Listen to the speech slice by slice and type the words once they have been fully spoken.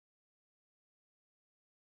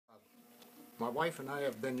My wife and I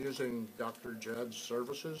have been using Dr. Judd's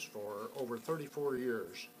services for over 34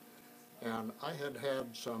 years, and I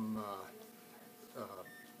had some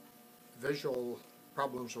visual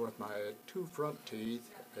problems with my two front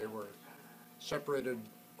teeth. They were separated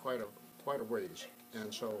quite a ways,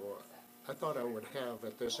 and so I thought I would have,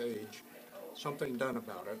 at this age, something done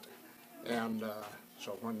about it. And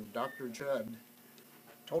so when Dr. Judd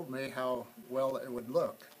told me how well it would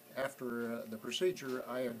look after the procedure,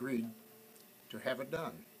 I agreed to have it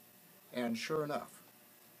done. And sure enough,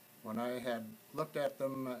 when I had looked at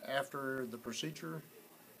them after the procedure,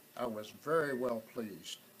 I was very well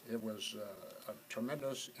pleased. It was a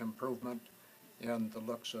tremendous improvement in the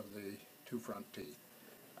looks of the two front teeth.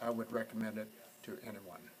 I would recommend it to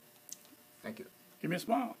anyone. Thank you. Give me a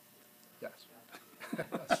smile. Yes.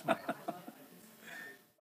 A smile.